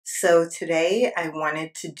So today I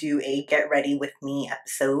wanted to do a get ready with me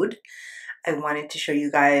episode. I wanted to show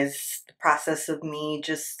you guys the process of me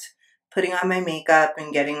just putting on my makeup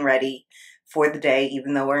and getting ready for the day,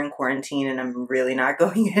 even though we're in quarantine and I'm really not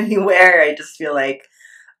going anywhere. I just feel like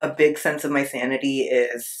a big sense of my sanity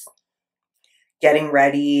is getting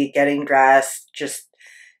ready, getting dressed, just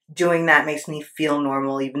doing that makes me feel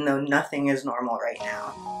normal, even though nothing is normal right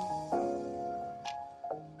now.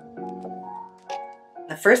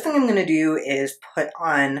 The first thing I'm going to do is put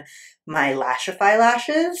on my Lashify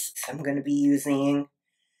lashes. So I'm going to be using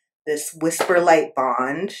this Whisper Light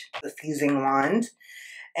Bond, the fusing wand.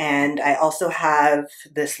 And I also have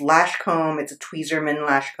this lash comb. It's a Tweezerman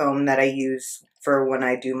lash comb that I use for when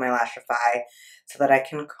I do my Lashify so that I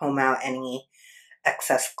can comb out any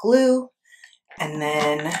excess glue. And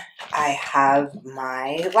then I have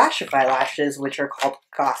my Lashify lashes, which are called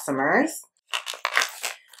Gossamers.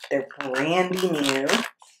 They're brandy new.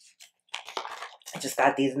 I just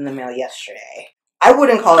got these in the mail yesterday. I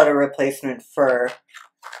wouldn't call it a replacement for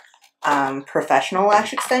professional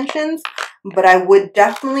lash extensions, but I would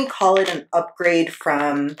definitely call it an upgrade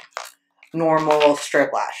from normal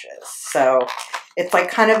strip lashes. So it's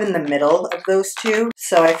like kind of in the middle of those two.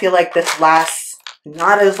 So I feel like this lasts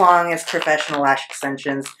not as long as professional lash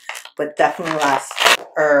extensions, but definitely lasts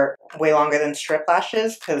way longer than strip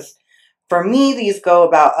lashes, because for me, these go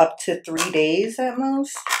about up to 3 days at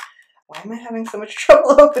most. Why am I having so much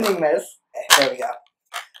trouble opening this? Okay, there we go.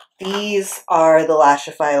 These are the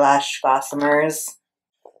Lashify Lash Gossamers.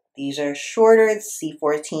 These are shorter,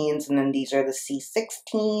 C14s, and then these are the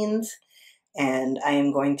C16s. And I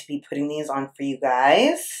am going to be putting these on for you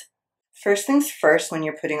guys. First things first, when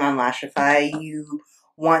you're putting on Lashify, you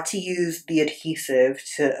want to use the adhesive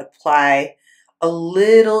to apply a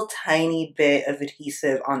little tiny bit of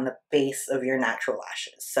adhesive on the base of your natural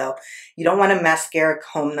lashes. So you don't want to mascara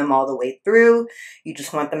comb them all the way through. You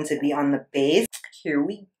just want them to be on the base. Here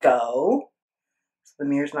we go. So the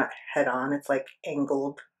mirror's not head on, it's like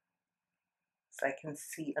angled so I can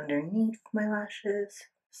see underneath my lashes.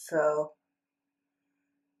 So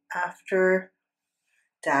after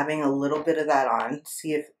dabbing a little bit of that on,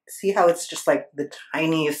 see how it's just like the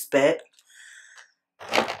tiniest bit.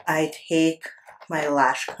 I take my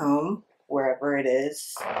lash comb, wherever it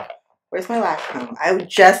is. Where's my lash comb? I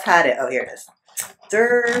just had it. Oh, here it is.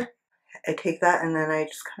 Durr. I take that and then I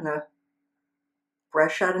just kind of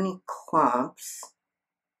brush out any clumps.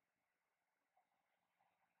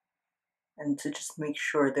 And to just make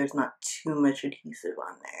sure there's not too much adhesive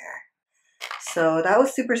on there. So that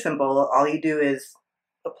was super simple. All you do is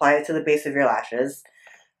apply it to the base of your lashes.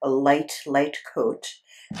 A light coat.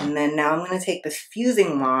 And then now I'm going to take this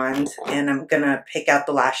fusing wand and I'm going to pick out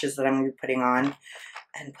the lashes that I'm going to be putting on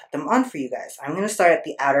and put them on for you guys. I'm going to start at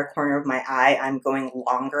the outer corner of my eye. I'm going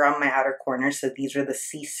longer on my outer corner, so these are the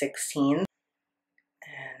C16. And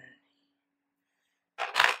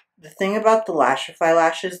the thing about the Lashify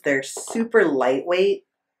lashes, they're super lightweight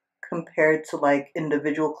compared to like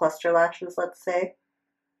individual cluster lashes, let's say.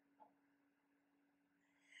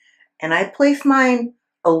 And I place mine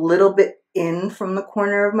a little bit in from the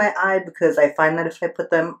corner of my eye because I find that if I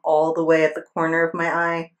put them all the way at the corner of my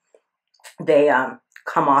eye, they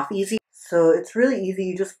come off easy. So it's really easy.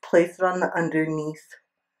 You just place it on the underneath,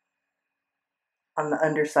 on the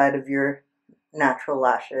underside of your natural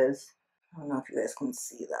lashes. I don't know if you guys can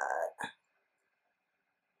see that.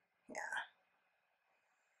 Yeah.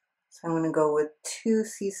 So I'm going to go with 2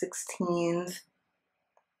 C16s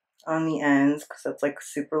on the ends because that's like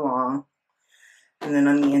super long. And then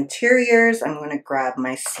on the interiors, I'm going to grab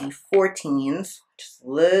my C14s, which is a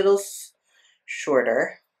little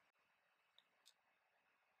shorter.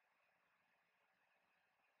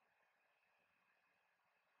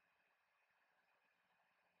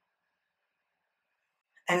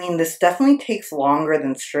 I mean, this definitely takes longer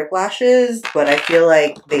than strip lashes, but I feel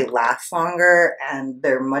like they last longer and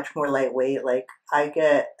they're much more lightweight. Like I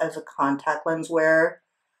get, as a contact lens wearer,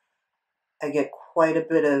 I get quite a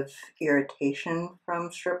bit of irritation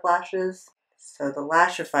from strip lashes. So the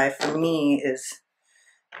Lashify for me is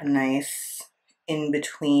a nice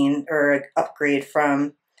in-between or upgrade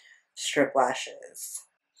from strip lashes.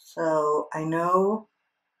 So I know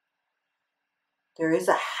there is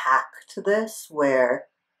a hack to this where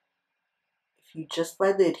if you just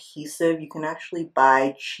buy the adhesive, you can actually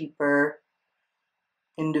buy cheaper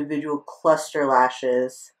individual cluster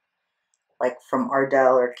lashes like from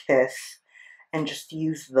Ardell or Kiss and just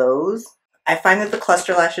use those. I find that the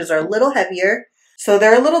cluster lashes are a little heavier, so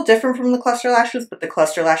they're a little different from the cluster lashes, but the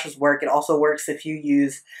cluster lashes work. It also works if you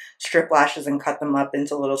use strip lashes and cut them up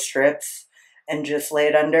into little strips and just lay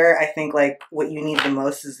it under. I think like what you need the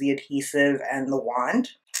most is the adhesive and the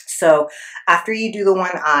wand. So after you do the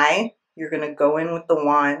one eye, you're going to go in with the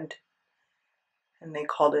wand, and they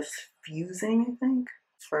call this fusing, I think.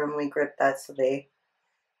 Firmly grip that so they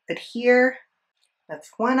adhere.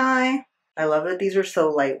 That's one eye. I love that these are so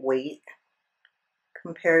lightweight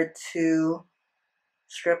compared to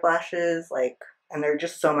strip lashes, like, and they're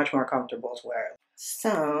just so much more comfortable to wear.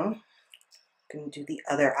 So I'm gonna do the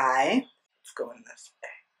other eye. Let's go in this way.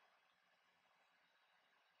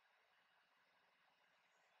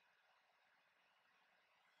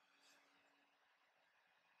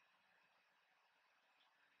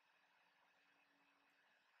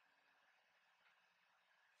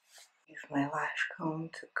 Use my lash comb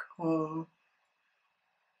to comb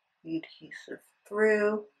the adhesive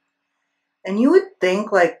through. And you would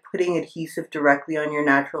think like putting adhesive directly on your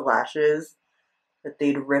natural lashes that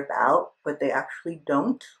they'd rip out, but they actually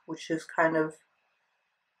don't, which is kind of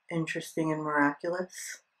interesting and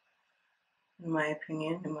miraculous, in my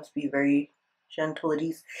opinion. It must be very gentle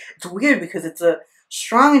adhesive. It's weird because it's a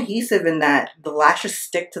strong adhesive in that the lashes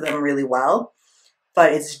stick to them really well,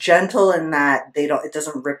 but it's gentle in that it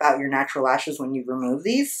doesn't rip out your natural lashes when you remove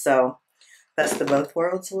these. So best of both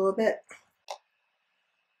worlds a little bit.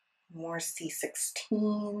 More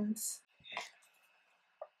C16s.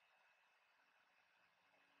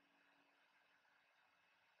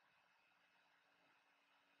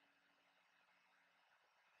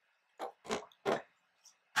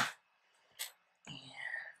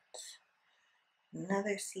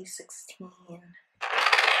 Another C16.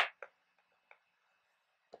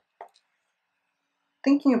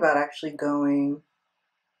 Thinking about actually going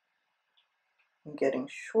and getting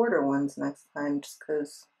shorter ones next time, just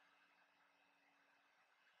because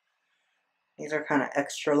these are kind of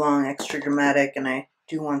extra long, extra dramatic, and I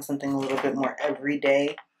do want something a little bit more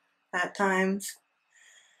everyday at times.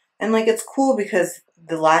 And like, it's cool because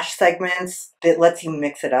the lash segments, it lets you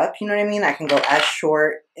mix it up, you know what I mean? I can go as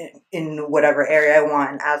short in whatever area I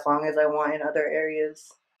want and as long as I want in other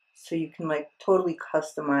areas. So you can like totally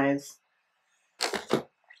customize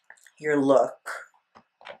your look.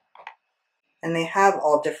 And they have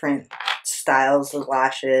all different styles of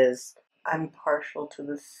lashes. I'm partial to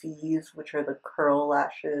the C's, which are the curl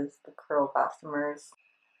lashes, the curl gossamers.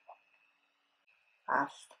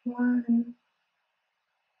 Last one.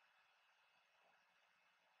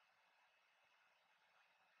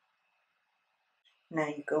 Now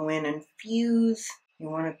you go in and fuse. You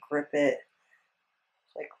want to grip it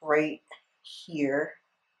like right here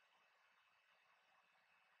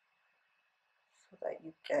so that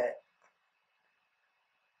you get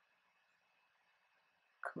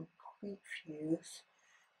complete fuse.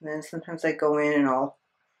 And then sometimes I go in and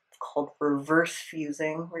it's called reverse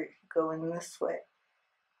fusing, where you go in this way.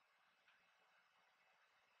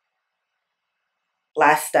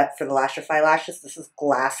 Last step for the Lashify lashes, this is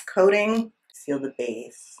glass coating. Seal the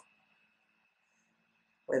base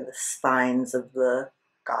where the spines of the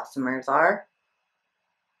gossamers are.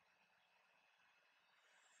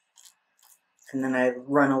 And then I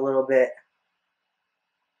run a little bit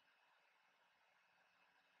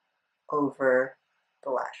over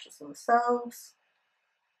the lashes themselves.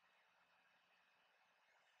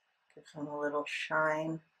 Gives them a little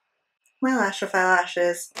shine. My Lashify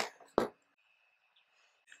lashes.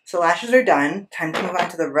 So lashes are done. Time to move on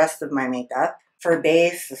to the rest of my makeup. For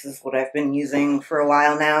base, this is what I've been using for a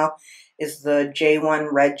while now, is the J1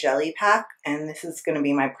 Red Jelly Pack. And this is going to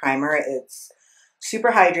be my primer. It's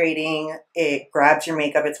super hydrating. It grabs your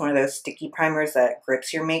makeup. It's one of those sticky primers that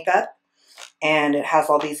grips your makeup. And it has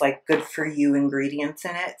all these like good for you ingredients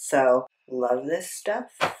in it. So love this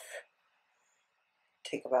stuff.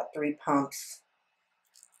 Take about 3 pumps.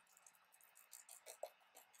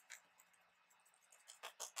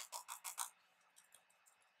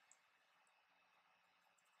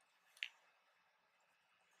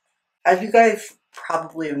 As you guys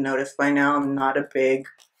probably have noticed by now, I'm not a big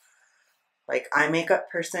like eye makeup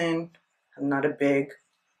person. I'm not a big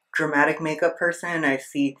dramatic makeup person. I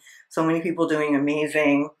see so many people doing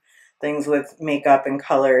amazing things with makeup and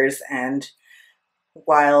colors, and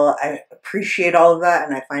while I appreciate all of that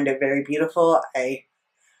and I find it very beautiful,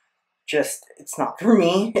 it's not for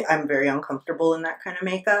me. I'm very uncomfortable in that kind of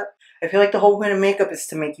makeup. I feel like the whole point of makeup is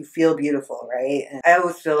to make you feel beautiful, right? And I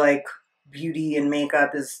always feel like beauty and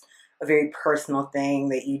makeup is a very personal thing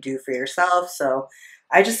that you do for yourself. So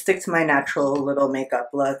I just stick to my natural little makeup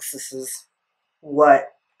looks. This is what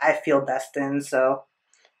I feel best in, so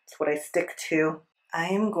it's what I stick to. I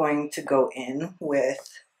am going to go in with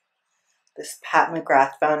this Pat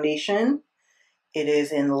McGrath foundation. It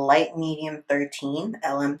is in light medium 13,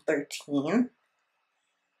 LM13.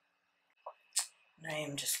 And I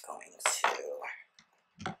am just going to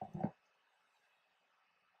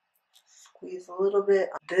squeeze a little bit.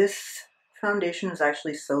 This foundation is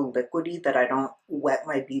actually so liquidy that I don't wet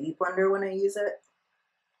my beauty blender when I use it.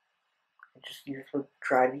 I just use a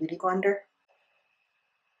dry beauty blender.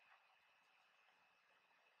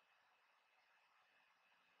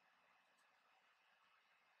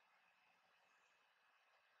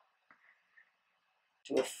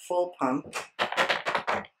 Do a full pump.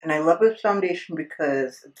 And I love this foundation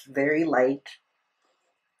because it's very light.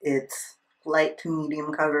 It's light to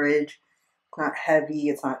medium coverage. It's not heavy,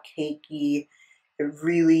 it's not cakey. It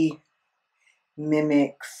really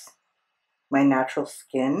mimics my natural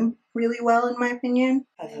skin really well, in my opinion.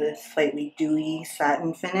 Has this slightly dewy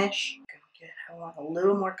satin finish. I want a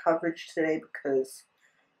little more coverage today because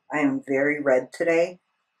I am very red today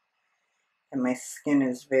and my skin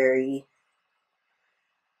is very,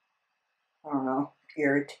 I don't know,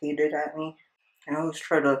 irritated at me. I always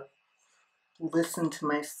try to listen to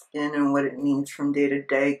my skin and what it needs from day to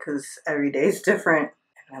day because every day is different.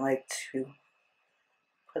 And I like to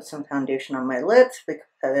put some foundation on my lips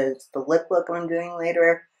because the lip look I'm doing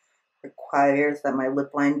later requires that my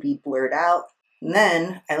lip line be blurred out. And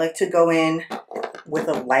then I like to go in with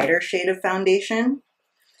a lighter shade of foundation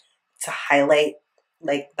to highlight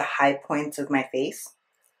like the high points of my face.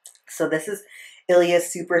 So this is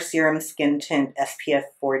Ilia's Super Serum Skin Tint SPF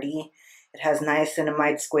 40. It has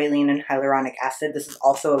niacinamide, squalene, and hyaluronic acid. This is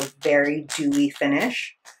also a very dewy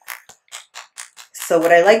finish. So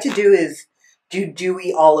what I like to do is do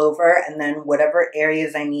dewy all over, and then whatever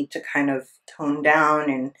areas I need to kind of tone down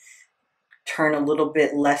and turn a little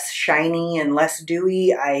bit less shiny and less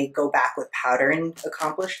dewy, I go back with powder and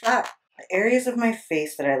accomplish that. The areas of my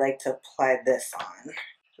face that I like to apply this on: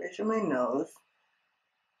 bridge of my nose,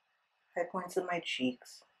 high points of my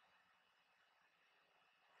cheeks,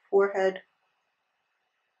 forehead,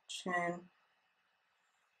 chin,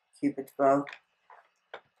 cupid's bow.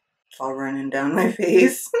 It's all running down my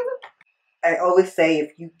face. I always say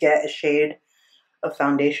if you get a shade of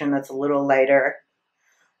foundation that's a little lighter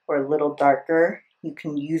or a little darker, you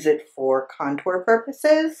can use it for contour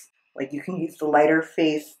purposes. Like you can use the lighter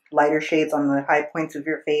shades on the high points of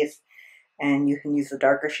your face, and you can use the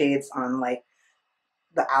darker shades on like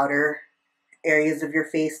the outer areas of your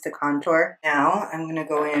face to contour. Now I'm gonna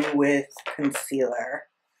go in with concealer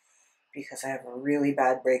because I have a really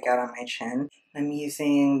bad breakout on my chin. I'm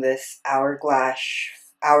using this Hourglass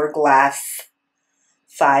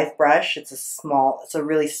 5 brush. It's a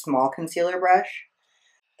really small concealer brush.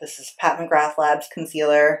 This is Pat McGrath Labs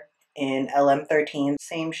concealer in LM13.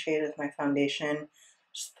 Same shade as my foundation.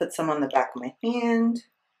 Just put some on the back of my hand.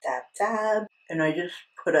 Dab, dab. And I just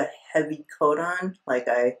put a heavy coat on. Like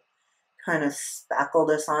I kind of spackle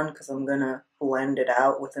this on because I'm going to blend it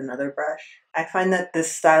out with another brush. I find that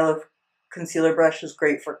this style of concealer brush is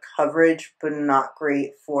great for coverage, but not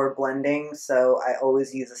great for blending. So I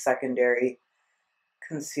always use a secondary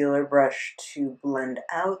concealer brush to blend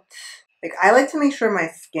out. Like I like to make sure my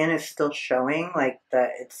skin is still showing, like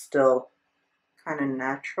that it's still kind of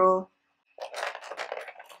natural.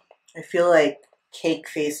 I feel like cake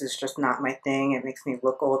face is just not my thing. It makes me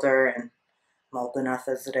look older and I'm old enough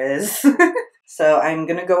as it is. So I'm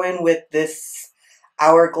gonna go in with this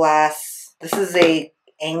Hourglass. This is a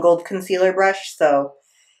angled concealer brush, so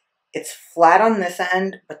it's flat on this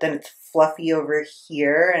end, but then it's fluffy over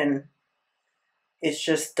here, and it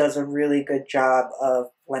just does a really good job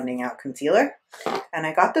of blending out concealer. And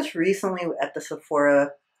I got this recently at the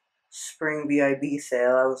Sephora Spring BIB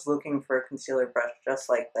sale. I was looking for a concealer brush just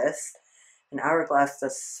like this, and Hourglass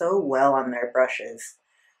does so well on their brushes.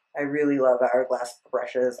 I really love Hourglass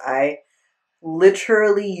brushes. I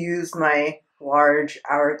literally used my large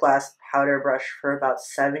Hourglass powder brush for about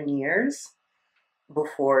 7 years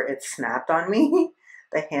before it snapped on me.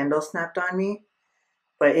 The handle snapped on me.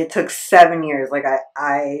 But it took 7 years. Like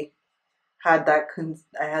I had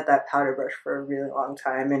that powder brush for a really long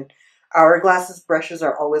time, and Hourglass's brushes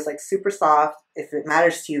are always like super soft. If it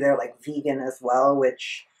matters to you, they're like vegan as well,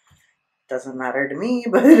 which doesn't matter to me,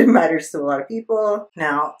 but it matters to a lot of people.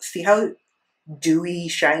 Now, see how dewy,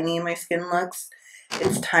 shiny my skin looks?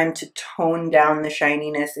 It's time to tone down the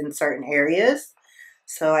shininess in certain areas.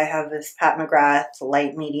 So I have this Pat McGrath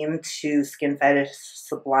Light Medium to Skin Fetish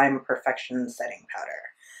Sublime Perfection Setting Powder.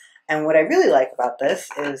 And what I really like about this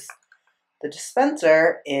is the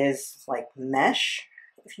dispenser is like mesh,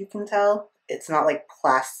 if you can tell. It's not like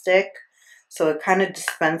plastic, so it kind of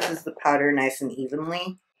dispenses the powder nice and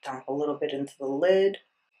evenly. Dump a little bit into the lid,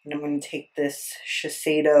 and I'm going to take this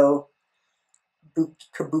Shiseido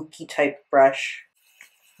kabuki type brush.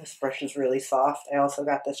 This brush is really soft. I also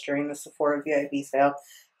got this during the Sephora VIP sale.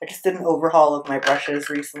 I just did an overhaul of my brushes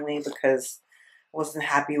recently because I wasn't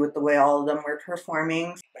happy with the way all of them were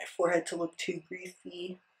performing. My forehead to look too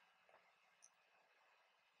greasy.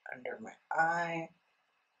 Under my eye.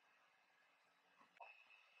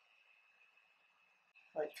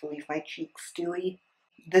 I like to leave my cheeks dewy.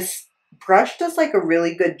 This brush does like a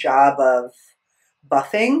really good job of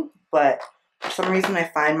buffing, but for some reason I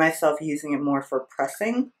find myself using it more for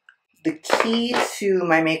pressing. The key to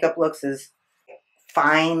my makeup looks is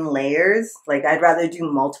fine layers. Like I'd rather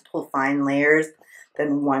do multiple fine layers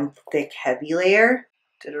than one thick heavy layer.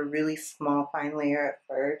 Did a really small fine layer at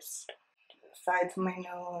first. Do the sides of my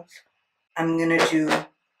nose. I'm gonna do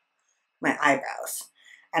my eyebrows.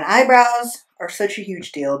 And eyebrows are such a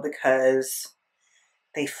huge deal because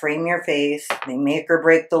they frame your face, they make or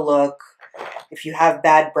break the look. If you have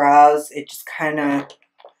bad brows, it just kind of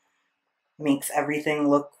makes everything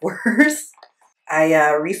look worse.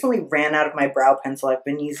 I recently ran out of my brow pencil. I've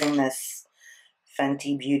been using this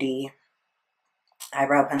Fenty Beauty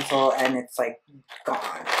eyebrow pencil and it's like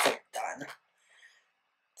gone. It's like done.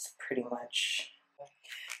 It's pretty much,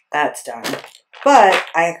 that's done. But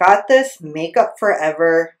I got this Makeup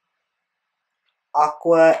Forever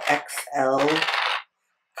Aqua XL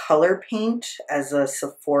color paint as a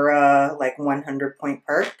Sephora like 100 point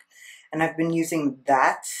perk. And I've been using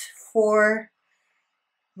that for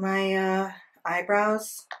my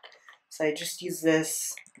eyebrows. So I just use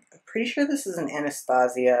this. I'm pretty sure this is an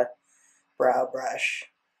Anastasia brow brush.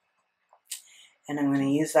 And I'm going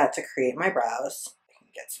to use that to create my brows. I can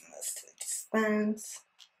get some of this to dispense.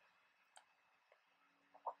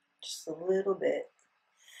 Just a little bit.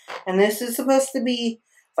 And this is supposed to be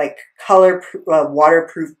like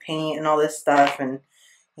waterproof paint and all this stuff. And,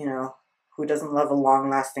 you know, who doesn't love a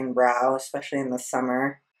long-lasting brow, especially in the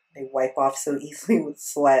summer? They wipe off so easily with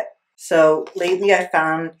sweat. So lately I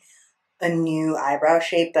found a new eyebrow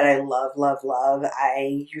shape that I love, love, love.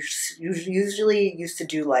 I usually used to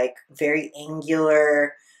do like very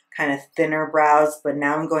angular, kind of thinner brows, but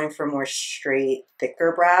now I'm going for more straight,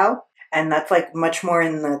 thicker brow. And that's like much more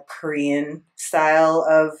in the Korean style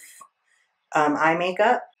of eye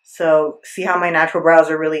makeup. So see how my natural brows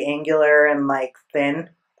are really angular and like thin?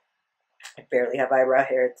 I barely have eyebrow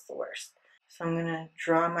hair, it's the worst. So I'm gonna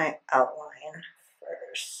draw my outline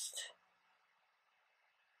first.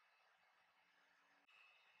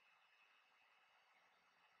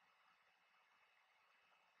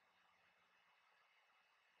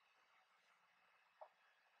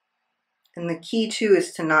 And the key too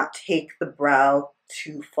is to not take the brow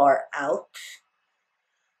too far out.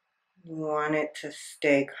 You want it to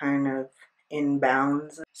stay kind of in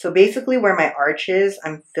bounds. So basically where my arch is,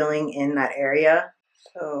 I'm filling in that area.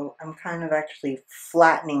 So I'm kind of actually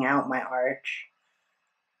flattening out my arch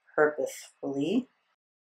purposefully.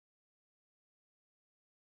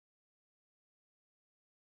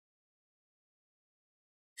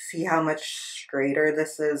 See how much straighter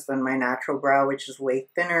this is than my natural brow, which is way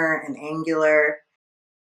thinner and angular.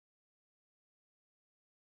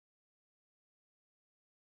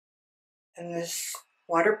 And this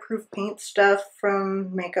waterproof paint stuff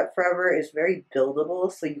from Makeup Forever is very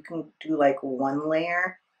buildable, so you can do like one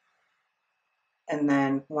layer and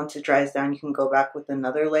then once it dries down you can go back with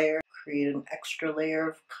another layer, create an extra layer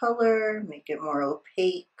of color, make it more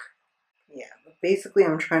opaque. Yeah, but basically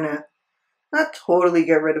I'm trying to not totally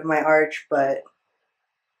get rid of my arch, but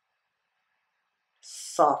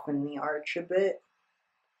soften the arch a bit.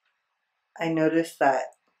 I noticed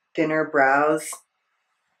that thinner brows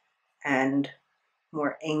and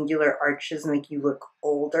more angular arches make you look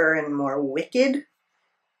older and more wicked.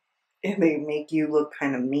 And they make you look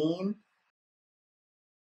kind of mean.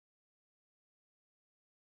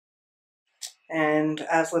 And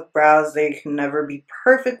as with brows, they can never be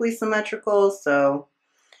perfectly symmetrical, so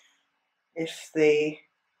if they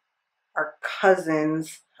are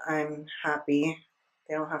cousins, I'm happy.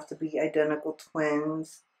 They don't have to be identical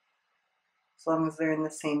twins. As long as they're in the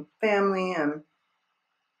same family,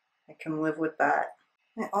 I can live with that.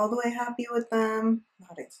 Am I all the way happy with them?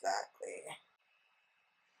 Not exactly.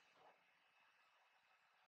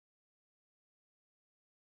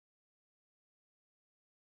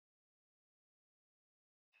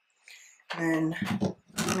 Then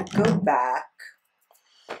I'm going to go back.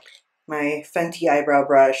 My Fenty eyebrow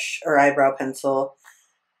brush or eyebrow pencil,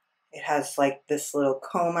 it has like this little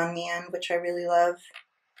comb on the end, which I really love.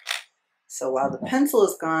 So while the pencil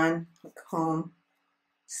is gone, the comb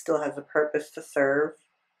still has a purpose to serve.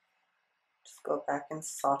 Just go back and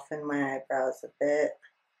soften my eyebrows a bit.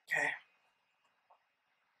 Okay.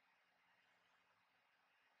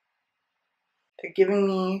 They're giving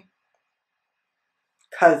me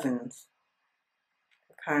cousins.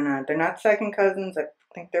 They're not second cousins. I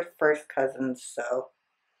think they're first cousins, so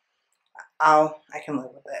I can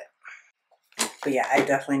live with it. But yeah, I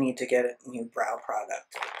definitely need to get a new brow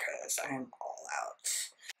product because I am all out.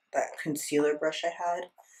 That concealer brush I had.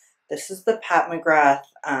 This is the Pat McGrath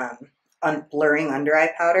blurring under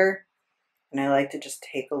eye powder. And I like to just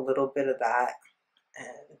take a little bit of that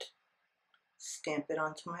and stamp it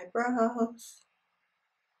onto my brows.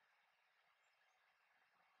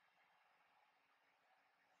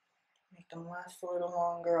 Make them last a little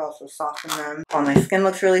longer, also soften them. While my skin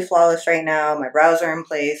looks really flawless right now, my brows are in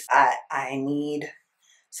place, I need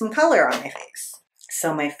some color on my face.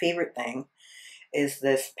 So my favorite thing is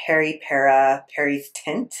this Perry's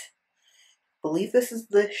Tint. I believe this is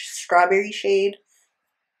the strawberry shade.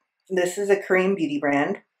 This is a Korean beauty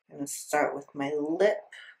brand. I'm gonna start with my lip.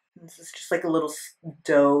 This is just like a little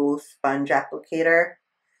dough sponge applicator.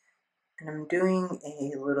 And I'm doing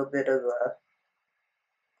a little bit of a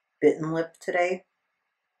Bitten lip today.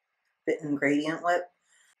 Bitten gradient lip.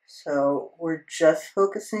 So we're just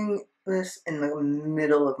focusing this in the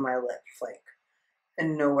middle of my lips, like,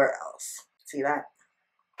 and nowhere else. See that?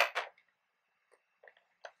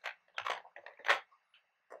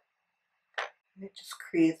 It just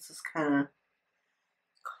creates this kind of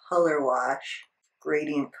color wash,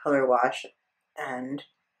 gradient color wash, and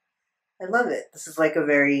I love it. This is like a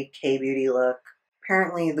very K-beauty look.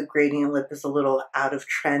 Apparently the gradient lip is a little out of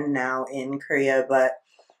trend now in Korea, but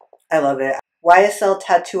I love it. YSL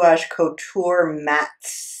Tatouage Couture Matte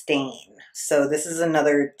Stain. So this is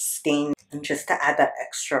another stain, and just to add that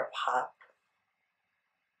extra pop,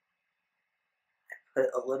 I put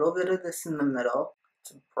a little bit of this in the middle.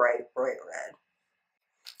 It's a bright, bright red.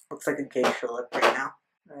 Looks like a geisha lip right now.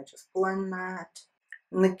 And I just blend that.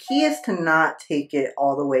 And the key is to not take it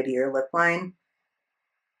all the way to your lip line.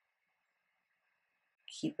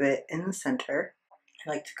 Keep it in the center. I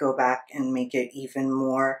like to go back and make it even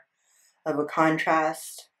more of a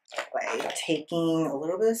contrast by taking a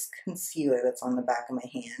little bit of this concealer that's on the back of my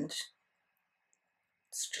hand.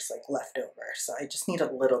 It's just like left over, so I just need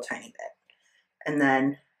a little tiny bit. And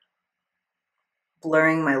then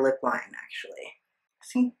blurring my lip line, actually.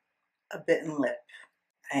 See? A Bitten lip.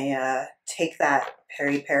 I take that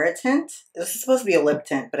Perry tint. This is supposed to be a lip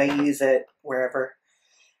tint, but I use it wherever.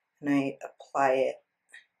 And I apply it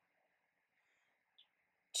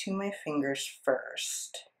to my fingers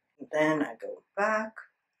first. Then I go back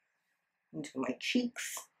into my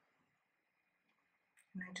cheeks.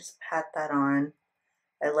 And I just pat that on.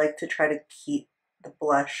 I like to try to keep the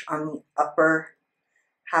blush on the upper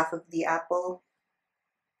half of the apple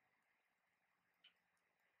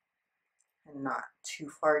and not too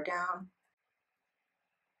far down.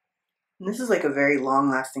 And this is like a very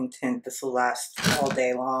long-lasting tint. This will last all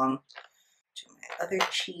day long. To my other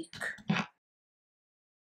cheek.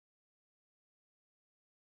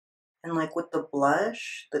 And like with the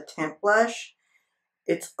blush, the tint blush,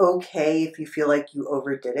 it's okay if you feel like you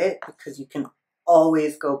overdid it because you can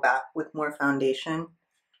always go back with more foundation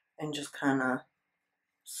and just kind of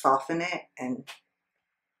soften it and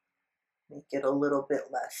make it a little bit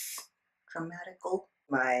less dramatical.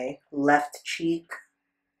 My left cheek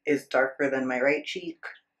is darker than my right cheek,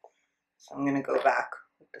 so I'm gonna go back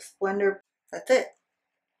with the Splendor. That's it.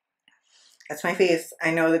 That's my face.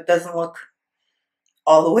 I know it doesn't look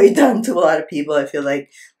all the way done to a lot of people. I feel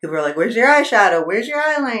like people are like, where's your eyeshadow? Where's your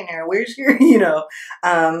eyeliner? Where's your, you know.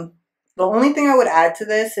 The only thing I would add to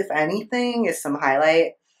this, if anything, is some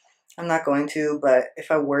highlight. I'm not going to, but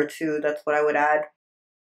if I were to, that's what I would add.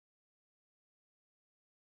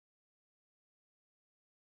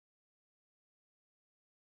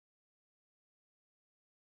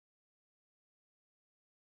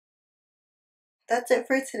 That's it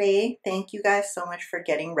for today. Thank you guys so much for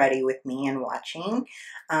getting ready with me and watching.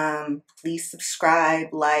 Please subscribe,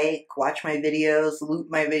 like, watch my videos, loop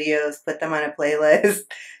my videos, put them on a playlist,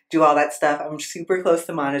 do all that stuff. I'm super close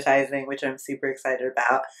to monetizing, which I'm super excited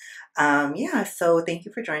about. Yeah, so thank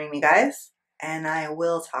you for joining me, guys, and I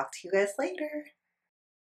will talk to you guys later.